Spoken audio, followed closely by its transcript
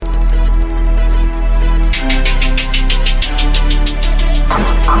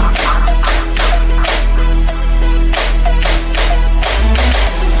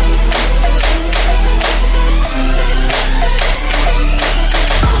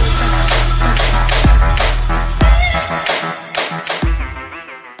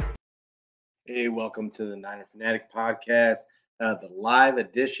welcome to the Niner Fanatic Podcast, the live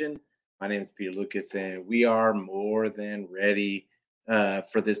edition. My name is Peter Lucas, and we are more than ready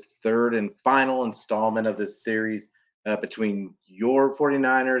for this third and final installment of this series between your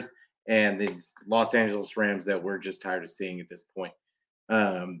 49ers and these Los Angeles Rams that we're just tired of seeing at this point.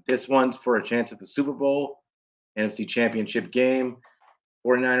 This one's for a chance at the Super Bowl, NFC Championship game.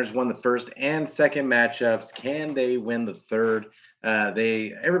 49ers won the first and second matchups. Can they win the third?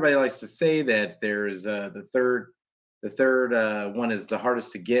 Everybody likes to say that there's the third one is the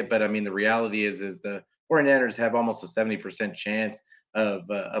hardest to get, but I mean the reality is the 49ers have almost a 70% chance of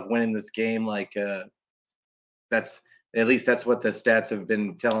winning this game. That's at least that's what the stats have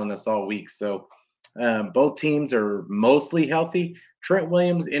been telling us all week. So both teams are mostly healthy. Trent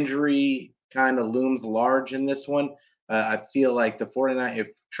Williams' injury kind of looms large in this one. I feel like the 49,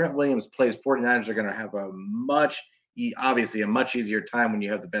 if Trent Williams plays, 49ers are going to have obviously a much easier time when you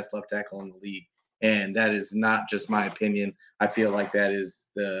have the best left tackle in the league. And that is not just my opinion. I feel like that is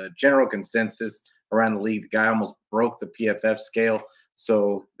the general consensus around the league. The guy almost broke the PFF scale.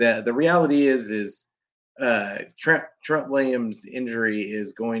 So the reality is Trent Williams' injury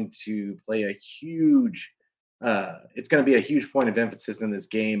is going to play a huge. It's going to be a huge point of emphasis in this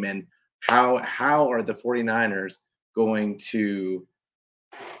game. And how are the 49ers going to,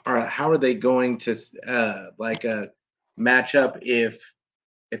 or how are they going to match up if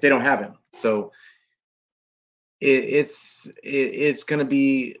they don't have him? So it's going to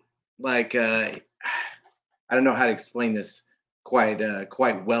be like I don't know how to explain this quite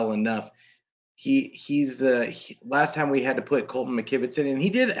well enough. Last time we had to put Colton McKivitz in, and he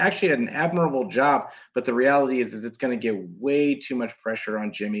did actually an admirable job. But the reality is it's going to get way too much pressure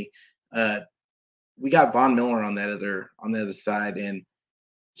on Jimmy. We got Von Miller on the other side, and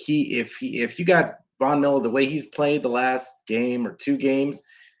if you got Von Miller the way he's played the last game or two games,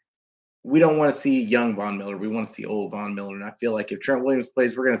 we don't want to see young Von Miller. We want to see old Von Miller. And I feel like if Trent Williams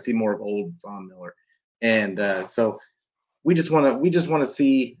plays, we're going to see more of old Von Miller. And so we just want to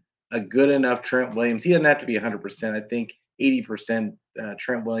see a good enough Trent Williams. He doesn't have to be 100%. I think 80%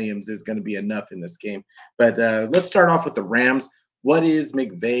 Trent Williams is going to be enough in this game. But let's start off with the Rams. What is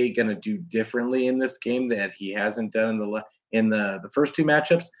McVay going to do differently in this game that he hasn't done in the first two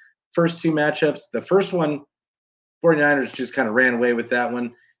matchups? The first one, 49ers just kind of ran away with that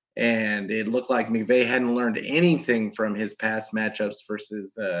one, and it looked like McVay hadn't learned anything from his past matchups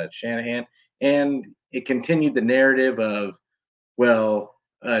versus Shanahan, and it continued the narrative of, well,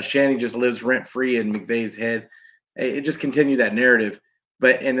 Shanny just lives rent-free in McVay's head. It just continued that narrative.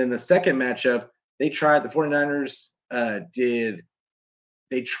 And then the second matchup, the 49ers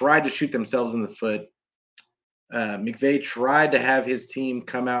they tried to shoot themselves in the foot. McVay tried to have his team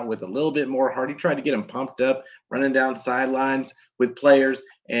come out with a little bit more heart. He tried to get them pumped up, running down sidelines with players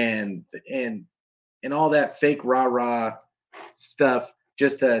and all that fake rah-rah stuff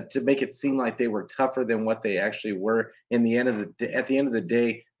just to make it seem like they were tougher than what they actually were. At the end of the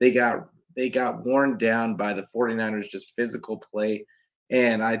day, they got worn down by the 49ers just physical play.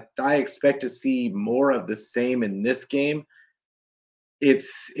 And I expect to see more of the same in this game.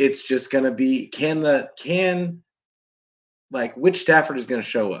 It's just going to be which Stafford is going to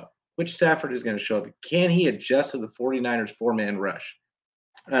show up? Which Stafford is going to show up? Can he adjust to the 49ers four-man rush?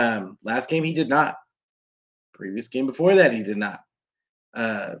 Last game he did not. Previous game before that he did not.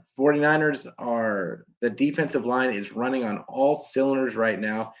 49ers the defensive line is running on all cylinders right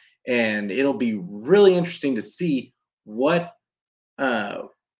now, and it'll be really interesting to see what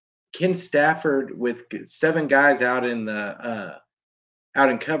Ken Stafford with 7 guys out in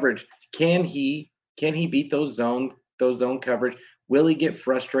coverage, can he beat those zone coverage? Will he get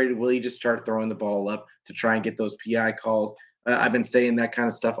frustrated? Will he just start throwing the ball up to try and get those PI calls? I've been saying that kind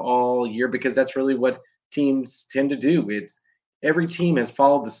of stuff all year because that's really what teams tend to do. Every team has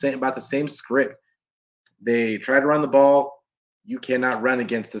followed about the same script. They try to run the ball. You cannot run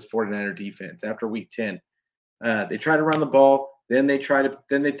against this 49er defense after week 10. They try to run the ball. Then they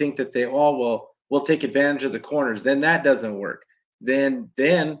think that we'll take advantage of the corners. Then that doesn't work. Then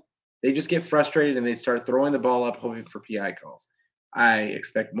they just get frustrated and they start throwing the ball up, hoping for PI calls. I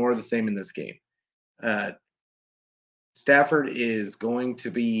expect more of the same in this game. Stafford is going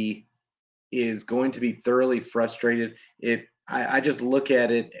to be thoroughly frustrated. I just look at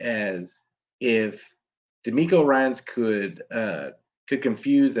it as if DeMeco Ryans could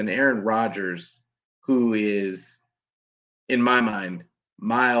confuse an Aaron Rodgers, who is, in my mind,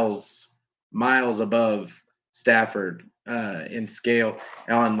 miles above Stafford in scale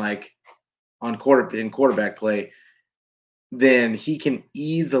in quarterback play, then he can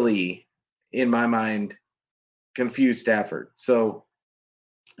easily, in my mind, confuse Stafford. So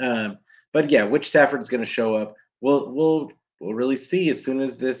But yeah, which Stafford's going to show up? We'll really see as soon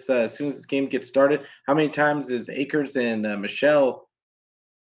as this game gets started. How many times is Akers and Michelle?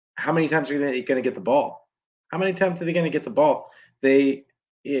 How many times are they going to get the ball? How many times are they going to get the ball?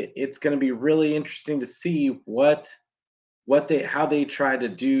 It's going to be really interesting to see what they how they try to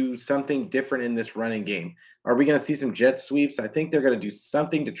do something different in this running game. Are we going to see some jet sweeps? I think they're going to do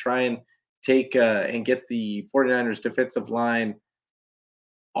something to try and take and get the 49ers defensive line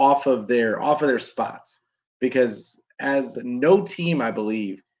off of their spots, because as no team I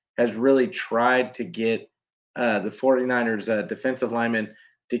believe has really tried to get the 49ers defensive linemen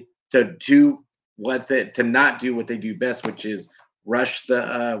to to do to not do what they do best, which is rush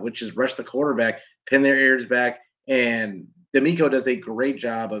the quarterback, pin their ears back, and D'Amico does a great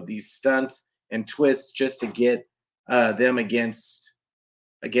job of these stunts and twists just to get them against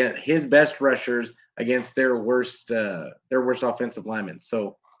his best rushers against their worst offensive linemen.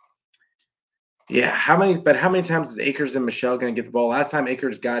 So yeah, how many times is Akers and Michelle going to get the ball? Last time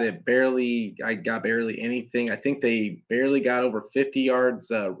Akers got it, I got barely anything. I think they barely got over 50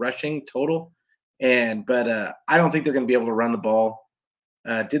 yards rushing total. But I don't think they're going to be able to run the ball.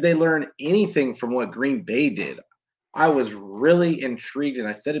 Did they learn anything from what Green Bay did? I was really intrigued, and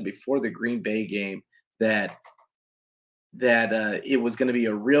I said it before the Green Bay game that it was going to be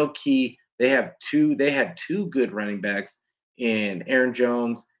a real key. They had two good running backs in Aaron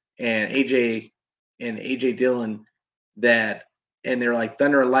Jones and AJ Dillon, that and they're like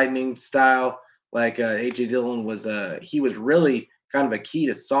thunder and lightning style. Like AJ Dillon he was really kind of a key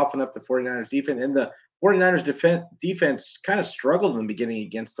to soften up the 49ers defense, and the 49ers defense kind of struggled in the beginning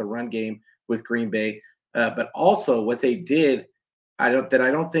against the run game with Green Bay. But also what they did, I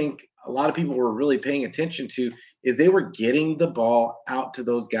don't think a lot of people were really paying attention to, is they were getting the ball out to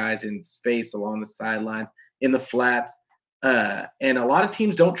those guys in space along the sidelines, in the flats. And a lot of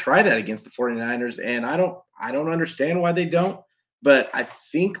teams don't try that against the 49ers. And I don't understand why they don't. But I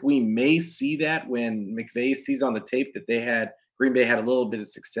think we may see that when McVay sees on the tape that Green Bay had a little bit of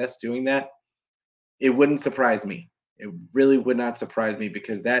success doing that. It wouldn't surprise me. It really would not surprise me,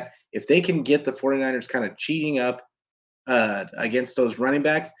 because that if they can get the 49ers kind of cheating up against those running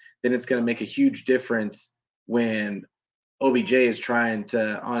backs, then it's going to make a huge difference when OBJ is trying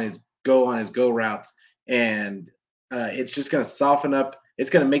to on his go routes, and it's just going to soften up. It's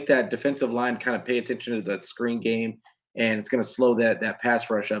going to make that defensive line kind of pay attention to the screen game, and it's going to slow that pass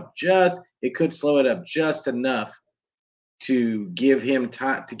rush up. It could slow it up just enough to give him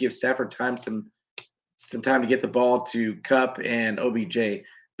time, to give Stafford time some time to get the ball to Cup and OBJ.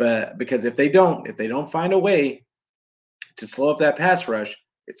 But because if they don't find a way to slow up that pass rush,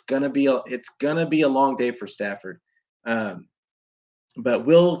 it's gonna be a long day for Stafford. Um, but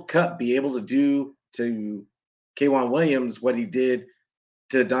will Cup be able to do to K'Wan Williams what he did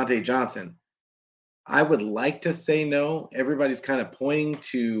to Dante Johnson? I would like to say no. Everybody's kind of pointing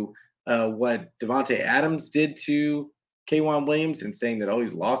to what Devontae Adams did to K'Wan Williams and saying that, oh,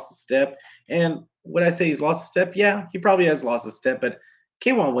 he's lost a step. And would I say he's lost a step? Yeah, he probably has lost a step, but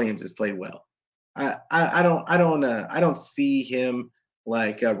K'Wan Williams has played well. I don't see him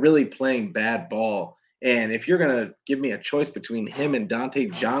like really playing bad ball. And if you're gonna give me a choice between him and Dante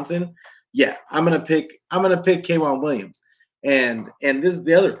Johnson, yeah, I'm gonna pick K'Wan Williams. And this is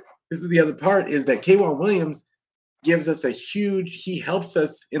the other part, is that K'Wan Williams gives us he helps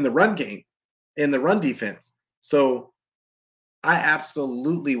us in the run game, in the run defense. So I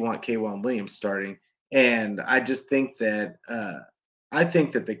absolutely want K'Wan Williams starting. And I think that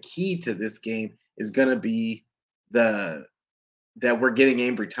the key to this game is going to be the that we're getting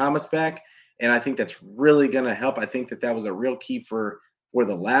Ambry Thomas back, and I think that's really going to help. I think that was a real key for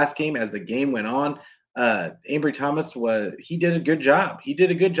the last game. As the game went on, Ambry Thomas he did a good job. He did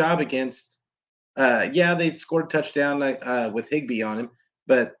a good job against. Yeah, they scored a touchdown with Higbee on him,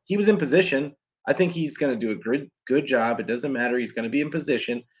 but he was in position. I think he's going to do a good job. It doesn't matter. He's going to be in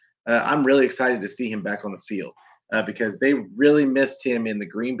position. I'm really excited to see him back on the field because they really missed him in the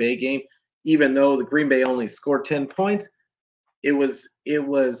Green Bay game. Even though the Green Bay only scored 10 points, it was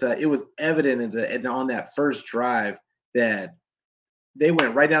evident on that first drive that they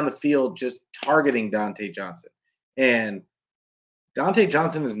went right down the field just targeting Dante Johnson. And Dante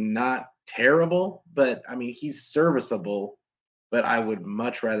Johnson is not terrible, but I mean, he's serviceable. But I would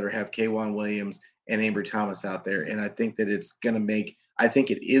much rather have K'Wan Williams and Ambry Thomas out there. And I think that I think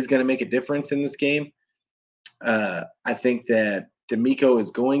it is going to make a difference in this game. I think that D'Amico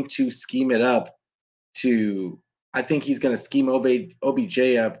is going to scheme it up I think he's going to scheme OBJ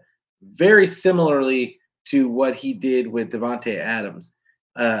up very similarly to what he did with Devontae Adams,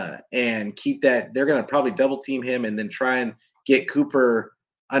 and keep that. They're going to probably double team him and then try and get Cooper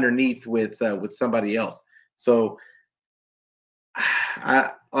underneath with somebody else. So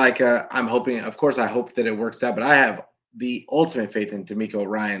I'm hoping, of course, I hope that it works out, but I have the ultimate faith in D'Amico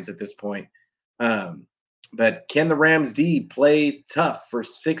Ryans at this point. Um, but can the Rams D play tough for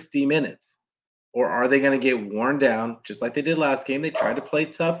 60 minutes? Or are they going to get worn down just like they did last game? They tried to play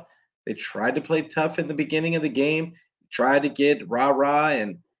tough. They tried to play tough in the beginning of the game, tried to get rah-rah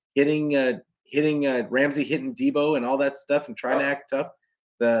and hitting Ramsey, hitting Debo and all that stuff and trying to act tough.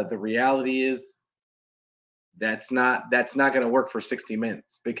 The reality is that's not going to work for 60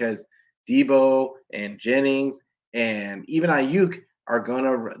 minutes because Debo and Jennings and even Ayuk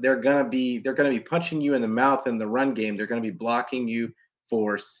are they're gonna be punching you in the mouth in the run game. They're gonna be blocking you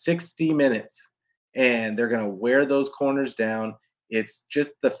for 60 minutes, and they're gonna wear those corners down. It's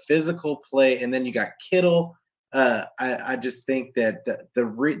just the physical play, and then you got Kittle. I just think that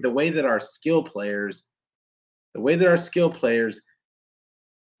the way that our skill players, the way that our skill players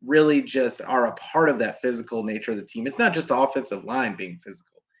really just are a part of that physical nature of the team. It's not just the offensive line being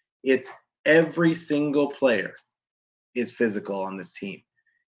physical. It's every single player is physical on this team.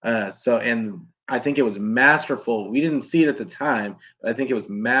 And I think it was masterful. We didn't see it at the time, but I think it was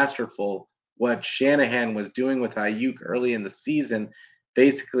masterful what Shanahan was doing with Ayuk early in the season,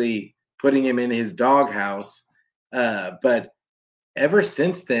 basically putting him in his doghouse. But ever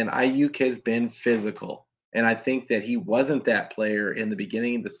since then, Ayuk has been physical. And I think that he wasn't that player in the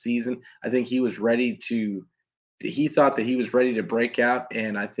beginning of the season. I think he thought that he was ready to break out.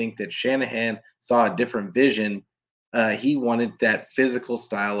 And I think that Shanahan saw a different vision. He wanted that physical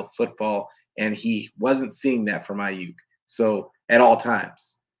style of football, and he wasn't seeing that from Ayuk. So at all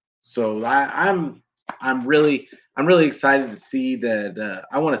times. So I'm really excited to see that.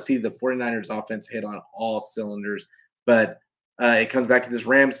 I want to see the 49ers offense hit on all cylinders, but it comes back to this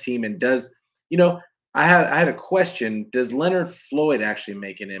Rams team. And you know, I had a question. Does Leonard Floyd actually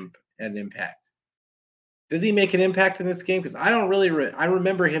make an impact? Does he make an impact in this game? Because I don't really. I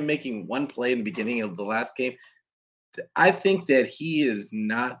remember him making one play in the beginning of the last game. I think that he is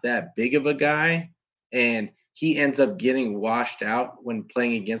not that big of a guy, and he ends up getting washed out when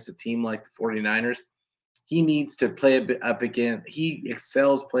playing against a team like the 49ers. He needs to play a bit up again. He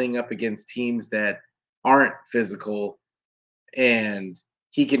excels playing up against teams that aren't physical, and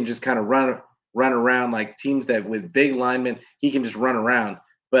he can just kind of run around like teams that with big linemen, he can just run around.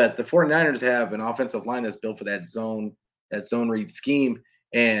 But the 49ers have an offensive line that's built for that zone read scheme,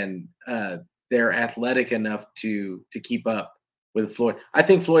 and they're athletic enough to keep up with Floyd. I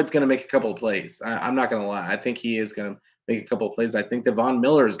think Floyd's going to make a couple of plays. I'm not going to lie. I think he is going to make a couple of plays. I think that Von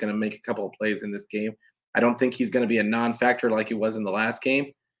Miller is going to make a couple of plays in this game. I don't think he's going to be a non-factor like he was in the last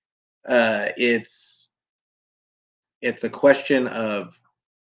game. It's a question of,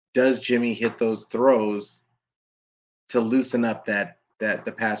 does Jimmy hit those throws to loosen up their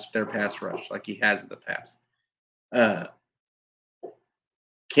pass rush like he has in the past?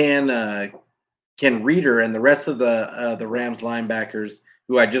 Can Reader and the rest of the Rams linebackers,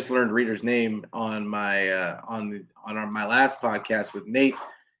 who I just learned Reader's name on my my last podcast with Nate,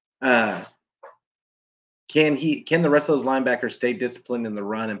 can the rest of those linebackers stay disciplined in the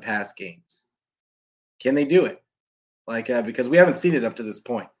run and pass games? Can they do it? Because we haven't seen it up to this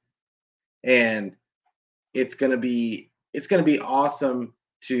point, and it's gonna be awesome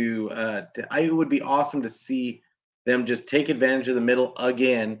it would be awesome to see them just take advantage of the middle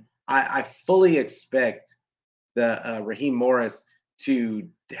again. I fully expect the Raheem Morris to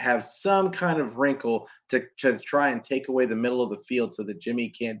have some kind of wrinkle to try and take away the middle of the field so that Jimmy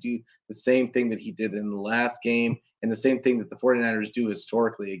can't do the same thing that he did in the last game and the same thing that the 49ers do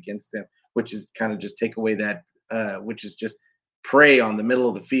historically against them, which is kind of just take away that, which is just prey on the middle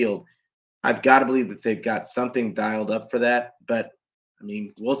of the field. I've got to believe that they've got something dialed up for that, but I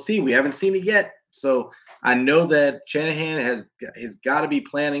mean, we'll see. We haven't seen it yet. So I know that Shanahan has got to be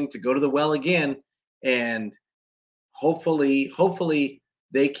planning to go to the well again, and hopefully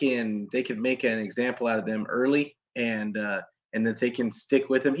they can make an example out of them early, and that they can stick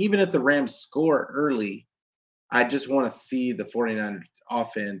with them. Even if the Rams score early, I just want to see the 49ers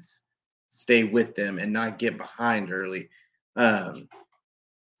offense stay with them and not get behind early.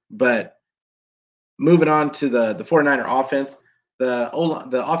 But moving on to the 49er offense, the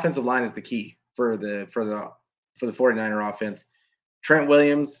offensive line is the key for the 49er offense. Trent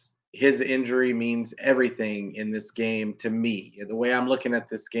Williams, his injury means everything in this game to me. The way I'm looking at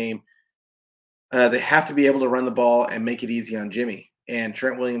this game, they have to be able to run the ball and make it easy on Jimmy. And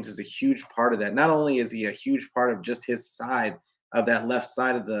Trent Williams is a huge part of that. Not only is he a huge part of just his side of that left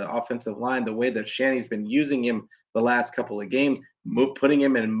side of the offensive line, the way that Shanny's been using him the last couple of games, putting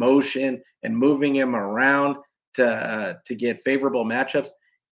him in motion and moving him around to get favorable matchups.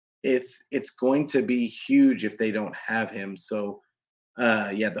 it's going to be huge if they don't have him. So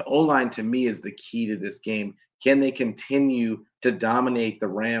yeah, the O line to me is the key to this game. Can they continue to dominate the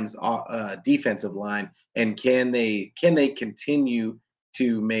Rams' defensive line, and can they continue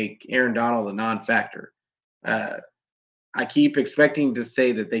to make Aaron Donald a non-factor? Uh, I keep expecting to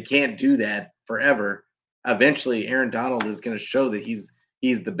say that they can't do that forever. Eventually, Aaron Donald is going to show that he's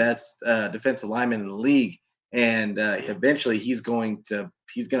the best defensive lineman in the league, and eventually he's going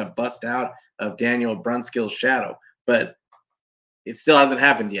to bust out of Daniel Brunskill's shadow. But it still hasn't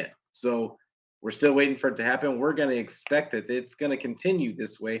happened yet. So we're still waiting for it to happen. We're going to expect that it's going to continue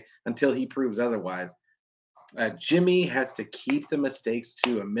this way until he proves otherwise. Jimmy has to keep the mistakes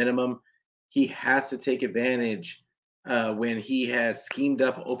to a minimum. He has to take advantage when he has schemed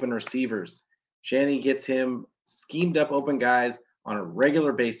up open receivers. Shanny gets him schemed up open guys on a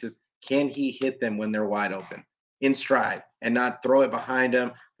regular basis. Can he hit them when they're wide open in stride and not throw it behind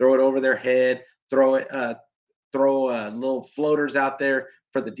them, throw it over their head, throw little floaters out there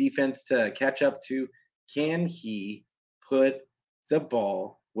for the defense to catch up to? Can he put the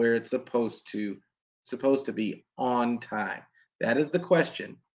ball where it's supposed to be on time? That is the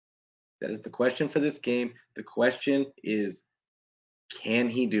question. That is the question for this game. The question is, can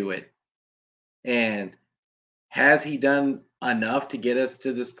he do it? And has he done enough to get us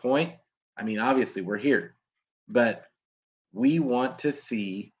to this point? I mean, obviously we're here, but we want to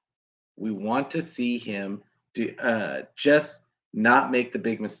see him just not make the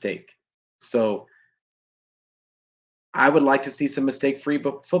big mistake. So I would like to see some mistake-free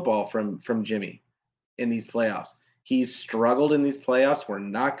football from Jimmy in these playoffs. He's struggled in these playoffs. We're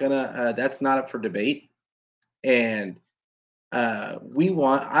not gonna. That's not up for debate. And I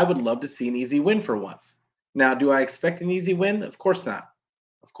would love to see an easy win for once. Now, do I expect an easy win? Of course not.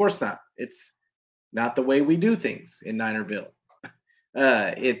 Of course not. It's not the way we do things in Ninerville.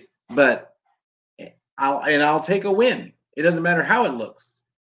 It's but I'll take a win. It doesn't matter how it looks.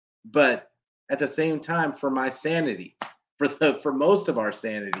 But at the same time, for my sanity, for most of our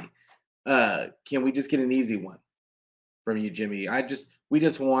sanity, can we just get an easy one from you, Jimmy? We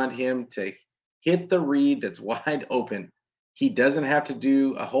just want him to hit the read that's wide open. He doesn't have to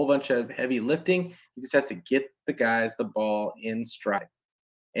do a whole bunch of heavy lifting. He just has to get the guys the ball in stride,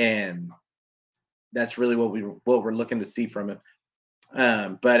 and that's really what we're looking to see from him.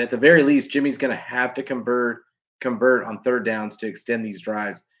 But at the very least, Jimmy's going to have to convert on third downs to extend these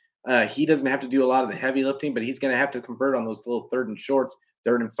drives. He doesn't have to do a lot of the heavy lifting, but he's going to have to convert on those little third and shorts,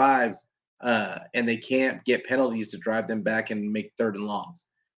 third and fives, and they can't get penalties to drive them back and make third and longs.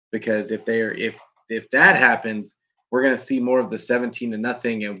 Because if that happens, we're going to see more of the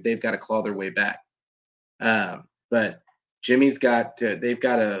 17-0, and they've got to claw their way back. But they've got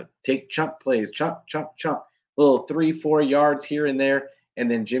to take chunk plays, chunk, little 3-4 yards here and there, and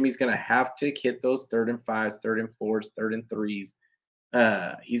then Jimmy's going to have to hit those third and fives, third and fours, third and threes.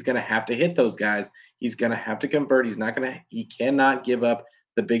 He's going to have to hit those guys. He's going to have to convert. He cannot give up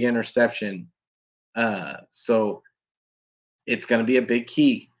the big interception. So it's going to be a big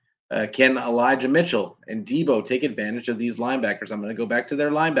key. Can Elijah Mitchell and Debo take advantage of these linebackers? I'm going to go back to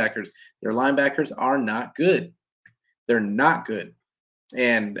their linebackers. Their linebackers are not good. They're not good.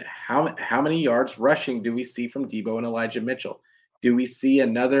 And how many yards rushing do we see from Debo and Elijah Mitchell? Do we see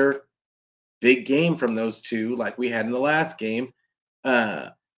another big game from those two like we had in the last game?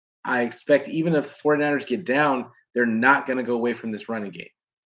 I expect even if 49ers get down, they're not going to go away from this running game.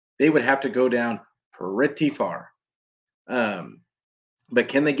 They would have to go down pretty far. But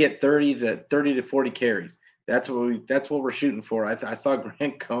can they get 30 to 40 carries? That's what we're shooting for. I saw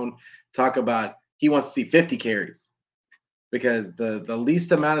Grant Cohn talk about he wants to see 50 carries because the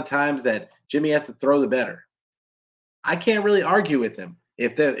least amount of times that Jimmy has to throw, the better. I can't really argue with him.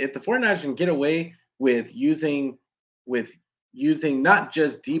 If the 49ers can get away with using not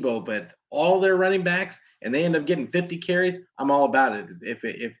just Debo but all their running backs and they end up getting 50 carries, I'm all about it.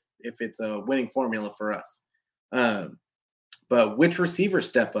 If it's a winning formula for us. But which receivers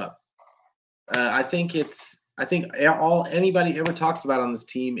step up? I think all anybody ever talks about on this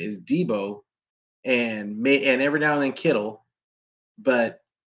team is Debo and every now and then Kittle, but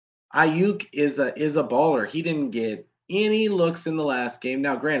Ayuk is a baller. He didn't get any looks in the last game.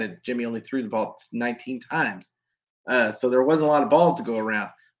 Now, granted, Jimmy only threw the ball 19 times, so there wasn't a lot of balls to go around.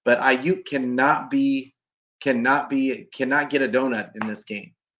 But Ayuk cannot get a donut in this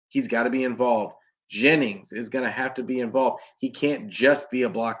game. He's got to be involved. Jennings is going to have to be involved. He can't just be a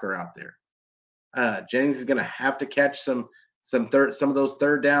blocker out there. Jennings is going to have to catch some of those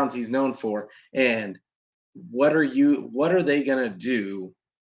third downs he's known for. And what are they going to do?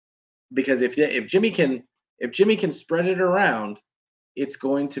 Because if Jimmy can spread it around, it's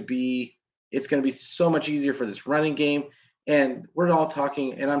going to be so much easier for this running game. And we're all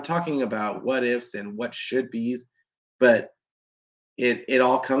talking, and I'm talking about what ifs and what should be's, but it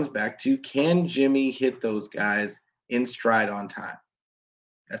all comes back to, can Jimmy hit those guys in stride on time?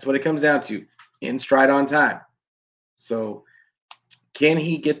 That's what it comes down to, in stride on time. So can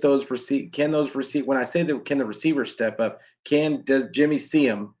he get those receive? Can those receive? When I say that, can the receiver step up? Does Jimmy see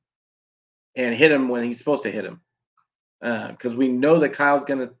him and hit him when he's supposed to hit him? Because we know that Kyle's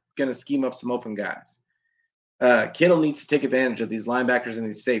gonna scheme up some open guys. Kittle needs to take advantage of these linebackers and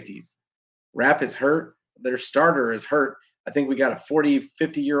these safeties. Rapp is hurt. Their starter is hurt. I think we got a 40,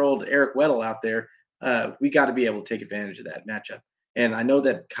 50-year-old Eric Weddle out there. We got to be able to take advantage of that matchup. And I know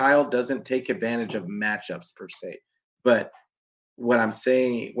that Kyle doesn't take advantage of matchups per se, but what I'm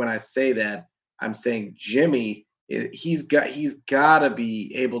saying when I say that, I'm saying Jimmy, he's got to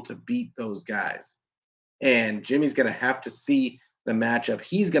be able to beat those guys, and Jimmy's going to have to see the matchup.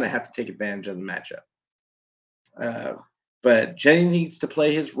 He's going to have to take advantage of the matchup. But Jennings needs to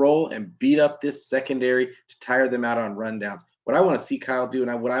play his role and beat up this secondary to tire them out on rundowns. What I want to see Kyle do,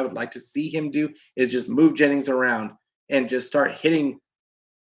 and what I would like to see him do, is just move Jennings around and just start hitting,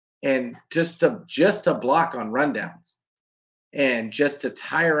 and just to block on rundowns, and just to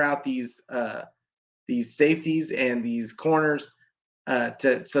tire out these safeties and these corners,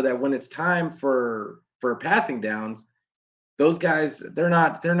 so that when it's time for passing downs, those guys, they don't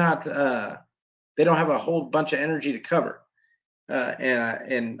have a whole bunch of energy to cover.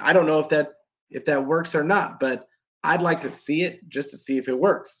 And I don't know if that works or not, but I'd like to see it just to see if it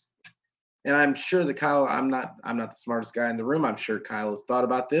works. And I'm sure that Kyle, I'm not the smartest guy in the room. I'm sure Kyle has thought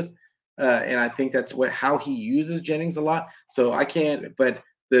about this. And I think that's how he uses Jennings a lot. So I can't, but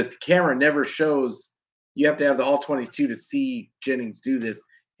the camera never shows. You have to have the all 22 to see Jennings do this.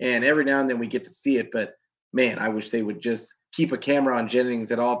 And every now and then we get to see it. But man, I wish they would just keep a camera on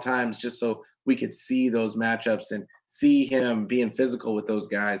Jennings at all times, just so we could see those matchups and see him being physical with those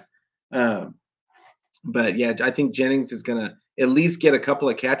guys. But yeah, I think Jennings is going to at least get a couple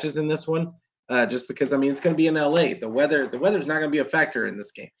of catches in this one, just because, I mean, it's going to be in LA. The weather's not going to be a factor in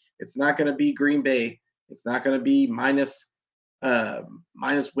this game. It's not going to be Green Bay. It's not going to be minus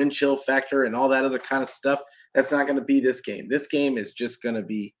wind chill factor and all that other kind of stuff. That's not going to be this game. This game is just going to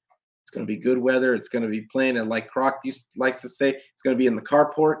be, it's going to be good weather. It's going to be playing, and like Croc likes to say, it's going to be in the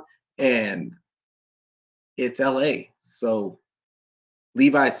carport, and it's LA. So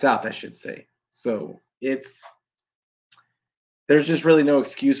Levi South, I should say. So there's just really no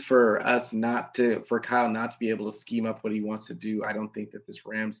excuse for Kyle not to be able to scheme up what he wants to do. I don't think that this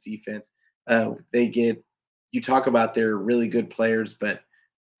Rams defense, you talk about their really good players, but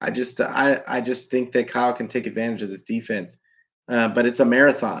I just think that Kyle can take advantage of this defense. But it's a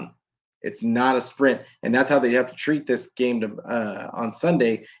marathon. It's not a sprint. And that's how they have to treat this game on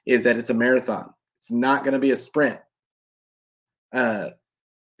Sunday, is that it's a marathon. It's not going to be a sprint. They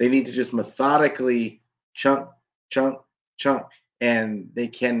need to just methodically chunk, and they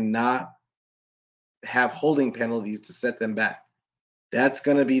cannot have holding penalties to set them back. That's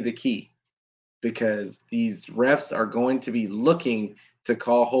going to be the key, because these refs are going to be looking to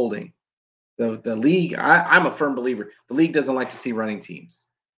call holding. The league, I'm a firm believer, the league doesn't like to see running teams.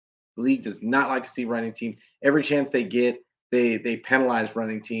 The league does not like to see running teams. Every chance they get, they penalize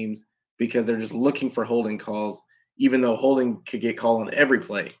running teams because they're just looking for holding calls, even though holding could get called on every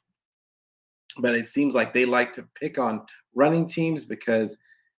play. But it seems like they like to pick on running teams because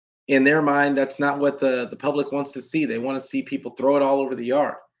in their mind, that's not what the public wants to see. They want to see people throw it all over the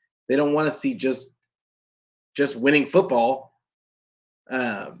yard. They don't want to see just winning football.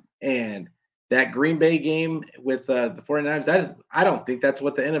 And that Green Bay game with the 49ers, I don't think that's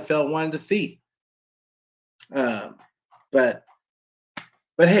what the NFL wanted to see. But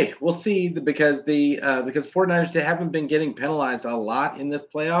hey, we'll see, because 49ers haven't been getting penalized a lot in this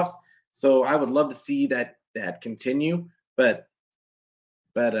playoffs. So I would love to see that continue. But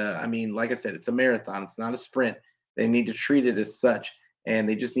I mean, like I said, it's a marathon. It's not a sprint. They need to treat it as such, and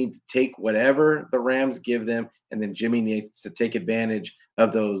they just need to take whatever the Rams give them, and then Jimmy needs to take advantage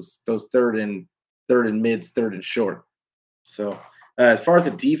of those third and mids, third and short. So as far as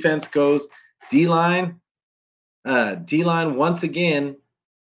the defense goes, D-line once again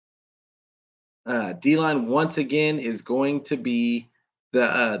is going to be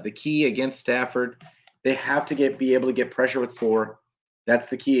the key against Stafford. They have to be able to get pressure with 4. That's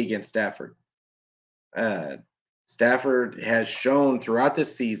the key against Stafford. Stafford has shown throughout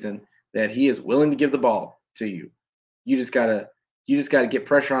this season that he is willing to give the ball to you. You just gotta get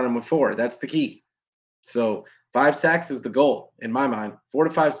pressure on him with 4. That's the key. So 5 sacks is the goal in my mind. 4 to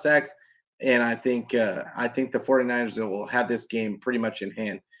 5 sacks, and I think the 49ers will have this game pretty much in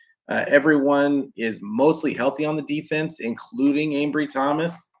hand. Everyone is mostly healthy on the defense, including Ambry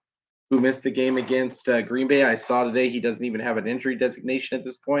Thomas, who missed the game against Green Bay. I saw today he doesn't even have an injury designation at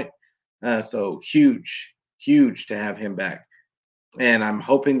this point. So huge, huge to have him back. And I'm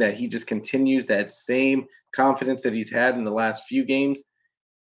hoping that he just continues that same confidence that he's had in the last few games.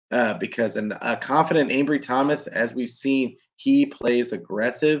 Because a confident Ambry Thomas, as we've seen, he plays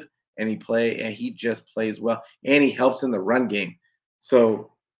aggressive and he just plays well and he helps in the run game.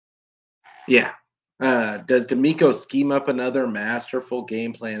 So yeah. Does D'Amico scheme up another masterful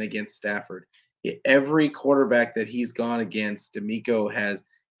game plan against Stafford? Every quarterback that he's gone against, D'Amico has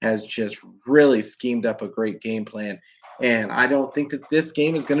just really schemed up a great game plan, and I don't think that this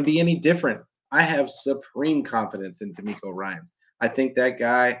game is going to be any different. I have supreme confidence in D'Amico Ryans. I think that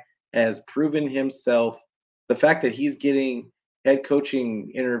guy has proven himself. The fact that he's getting head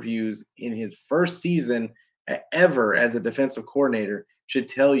coaching interviews in his first season ever as a defensive coordinator should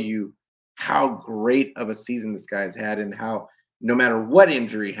tell you how great of a season this guy's had and how no matter what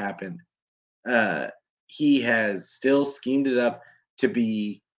injury happened, uh, he has still schemed it up to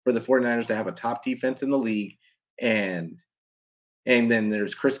be for the 49ers to have a top defense in the league. And then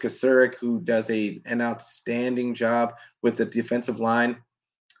there's Chris Kasurik, who does an outstanding job with the defensive line.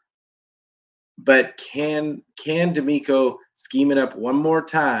 But can D'Amico scheme it up one more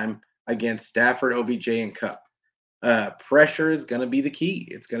time against Stafford, OBJ, and Cup? Pressure is going to be the key.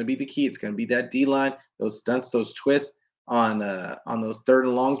 It's going to be the key. It's going to be that D line, those stunts, those twists on those third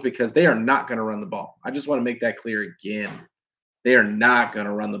and longs because they are not going to run the ball. I just want to make that clear again. They are not going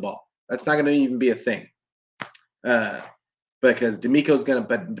to run the ball. That's not going to even be a thing. Because D'Amico's going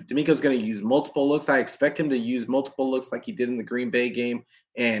to use multiple looks. I expect him to use multiple looks like he did in the Green Bay game,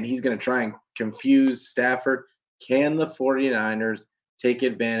 and he's going to try and confuse Stafford. Can the 49ers take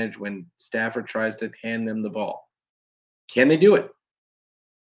advantage when Stafford tries to hand them the ball? Can they do it?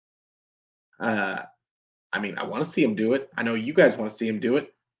 I mean, I want to see him do it. I know you guys want to see him do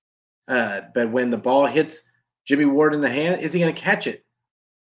it. But when the ball hits Jimmy Ward in the hand, is he going to catch it?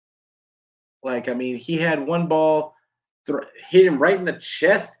 Like, I mean, he had one ball hit him right in the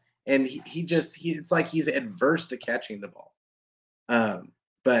chest, and it's like he's adverse to catching the ball.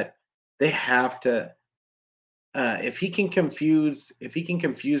 But they have to. If he can confuse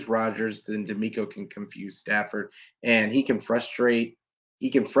Rodgers, then D'Amico can confuse Stafford, and he can frustrate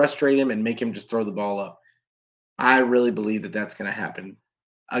him and make him just throw the ball up. I really believe that that's going to happen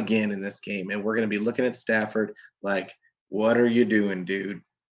again in this game, and we're going to be looking at Stafford like, "What are you doing, dude?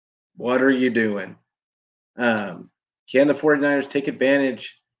 What are you doing?" Can the 49ers take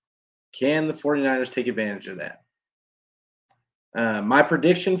advantage? Can the 49ers take advantage of that? My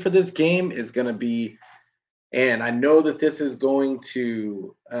prediction for this game is going to be, and I know that this is going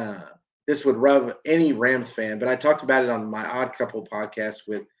to this would rub any Rams fan, but I talked about it on my Odd Couple podcast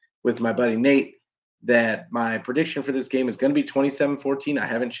with my buddy Nate that my prediction for this game is going to be 27-14. I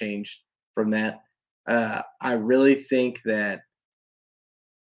haven't changed from that. I really think that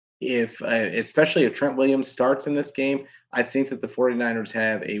especially if Trent Williams starts in this game, I think that the 49ers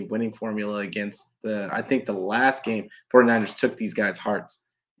have a winning formula against I think the last game 49ers took these guys' hearts.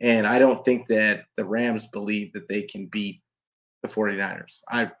 And I don't think that the Rams believe that they can beat the 49ers.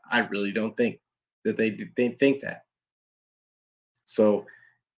 I really don't think that they think that. So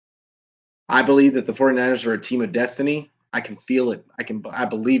I believe that the 49ers are a team of destiny. I can feel it. I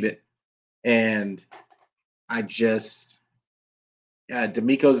believe it. And I just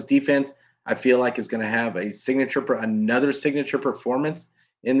D'Amico's defense, I feel like is going to have another signature performance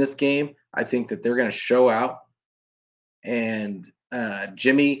in this game. I think that they're going to show out, and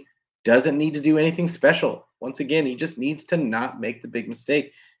Jimmy doesn't need to do anything special. Once again, he just needs to not make the big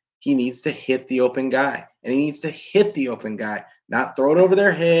mistake. He needs to hit the open guy, and he needs to hit the open guy, not throw it over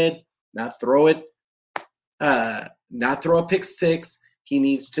their head, not throw a pick six. He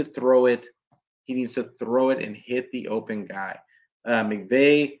needs to throw it. He needs to throw it and hit the open guy.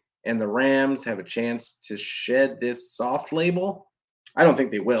 McVay and the Rams have a chance to shed this soft label. I don't think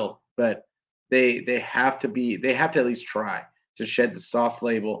they will, but they have to at least try to shed the soft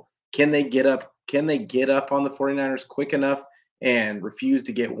label. Can they get up? Can they get up on the 49ers quick enough and refuse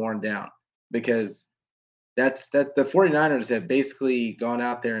to get worn down? Because the 49ers have basically gone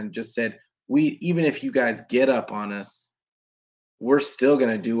out there and just said, even if you guys get up on us, we're still going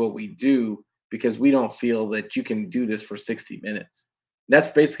to do what we do because we don't feel that you can do this for 60 minutes. That's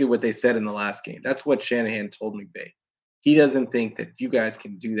basically what they said in the last game. That's what Shanahan told McVay. He doesn't think that you guys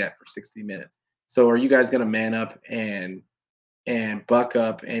can do that for 60 minutes. So are you guys going to man up and buck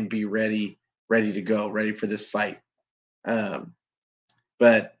up and be ready to go, ready for this fight?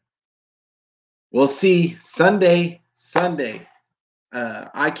 But We'll see Sunday.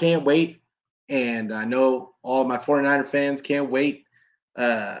 I can't wait, and I know all my 49er fans can't wait.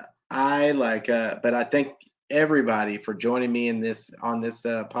 Uh, but I thank everybody for joining me in this on this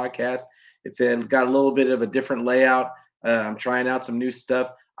podcast. It's got a little bit of a different layout. I'm trying out some new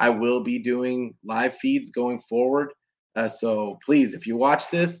stuff. I will be doing live feeds going forward. So please, if you watch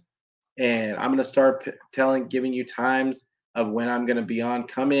this, and I'm going to start giving you times of when I'm going to be on,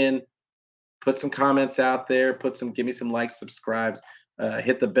 come in, put some comments out there, give me some likes, subscribes,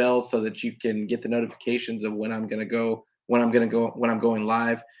 hit the bell so that you can get the notifications of when I'm going to go, when I'm going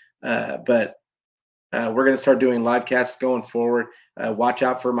live. But We're going to start doing live casts going forward. Watch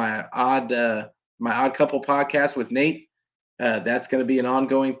out for my odd couple podcast with Nate. That's going to be an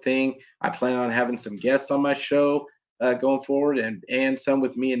ongoing thing. I plan on having some guests on my show going forward, and some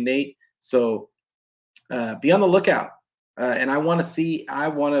with me and Nate. So be on the lookout. And I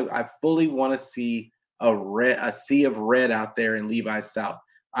fully want to see a sea of red out there in Levi's South.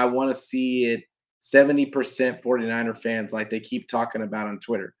 I want to see it 70% 49er fans like they keep talking about on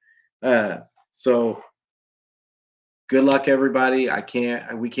Twitter. So good luck, everybody.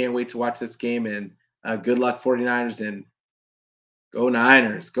 We can't wait to watch this game, and good luck 49ers, and go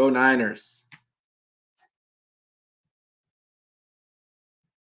Niners, go Niners.